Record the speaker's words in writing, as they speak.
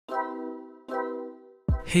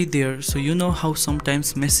Hey there, so you know how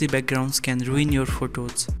sometimes messy backgrounds can ruin your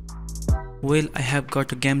photos? Well, I have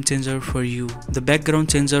got a game changer for you. The background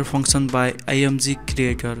changer function by IMG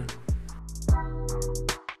Creator.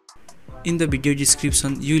 In the video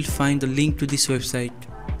description, you will find the link to this website.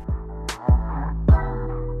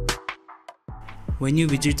 When you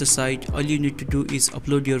visit the site, all you need to do is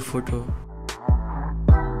upload your photo.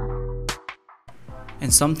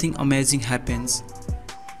 And something amazing happens.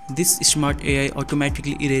 This smart AI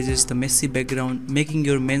automatically erases the messy background, making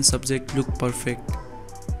your main subject look perfect.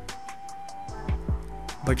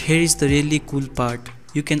 But here is the really cool part.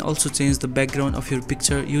 You can also change the background of your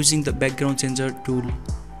picture using the background changer tool.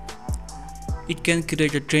 It can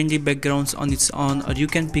create a trendy backgrounds on its own, or you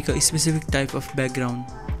can pick a specific type of background.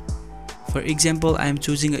 For example, I am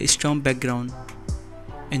choosing a storm background,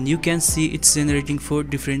 and you can see it's generating 4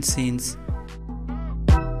 different scenes.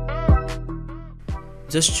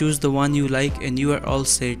 Just choose the one you like and you are all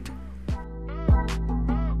set.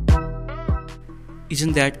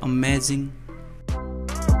 Isn't that amazing?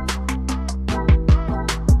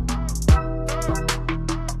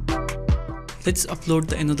 Let's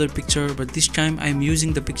upload another picture, but this time I am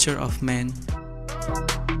using the picture of man.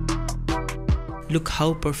 Look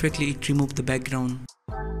how perfectly it removed the background.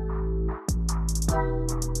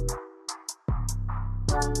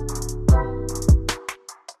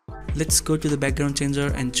 Let's go to the background changer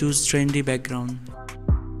and choose trendy background.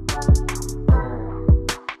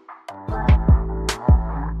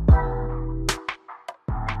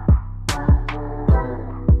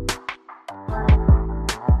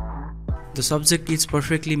 The subject is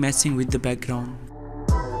perfectly matching with the background.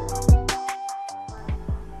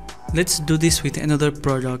 Let's do this with another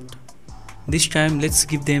product. This time let's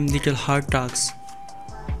give them little hard tasks.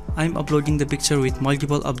 I'm uploading the picture with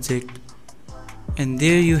multiple objects. And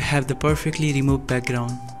there you have the perfectly removed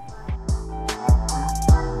background.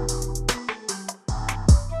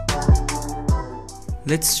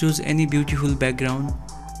 Let's choose any beautiful background.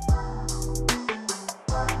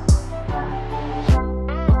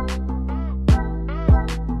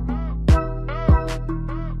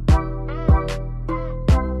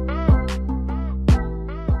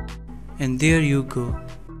 And there you go.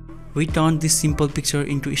 We turned this simple picture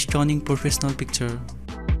into a stunning professional picture.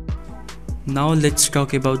 Now let's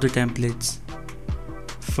talk about the templates.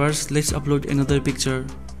 First, let's upload another picture.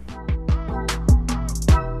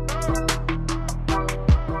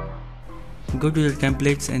 Go to the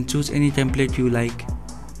templates and choose any template you like,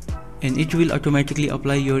 and it will automatically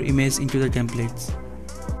apply your image into the templates.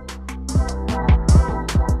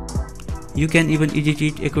 You can even edit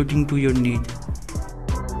it according to your need.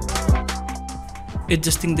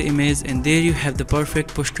 Adjusting the image, and there you have the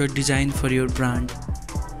perfect poster design for your brand.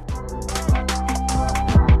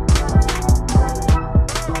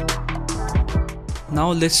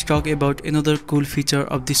 Now let's talk about another cool feature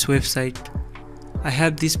of this website. I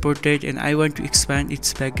have this portrait and I want to expand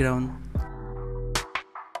its background.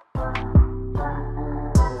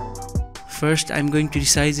 First, I'm going to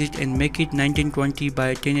resize it and make it 1920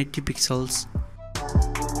 by 1080 pixels.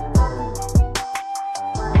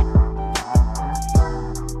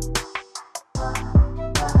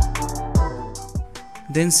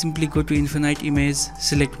 Then simply go to Infinite Image,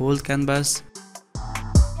 select Whole Canvas,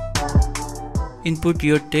 input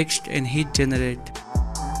your text and hit Generate.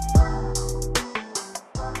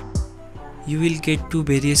 You will get 2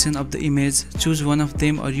 variations of the image. Choose one of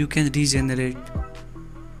them or you can regenerate.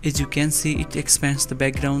 As you can see, it expands the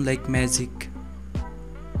background like magic.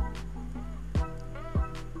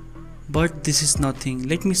 But this is nothing.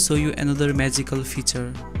 Let me show you another magical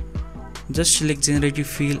feature. Just select Generative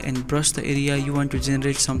Fill and brush the area you want to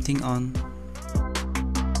generate something on.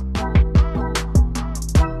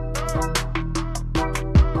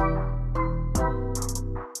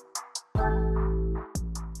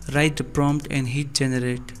 Write the prompt and hit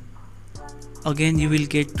Generate. Again, you will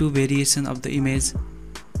get 2 variations of the image.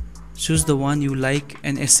 Choose the one you like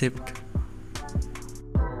and accept.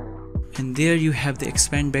 And there you have the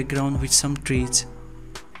expand background with some trees.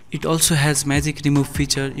 It also has magic remove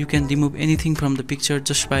feature. You can remove anything from the picture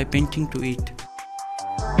just by painting to it.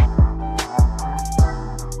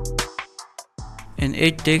 And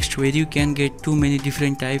add text, where you can get too many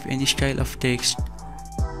different type and style of text.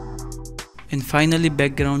 And finally,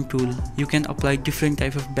 background tool. You can apply different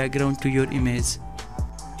type of background to your image.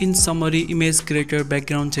 In summary, Image Creator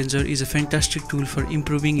Background Changer is a fantastic tool for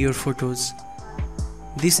improving your photos.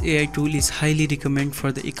 This AI tool is highly recommended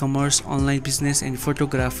for the e-commerce, online business and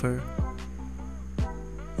photographer.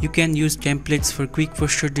 You can use templates for quick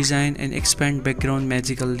poster design and expand background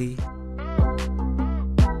magically.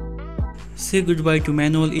 Say goodbye to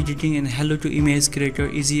manual editing and hello to Image Creator,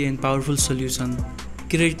 easy and powerful solution.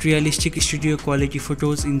 Create realistic studio quality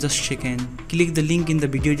photos in just seconds. Click the link in the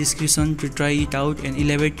video description to try it out and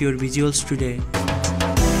elevate your visuals today.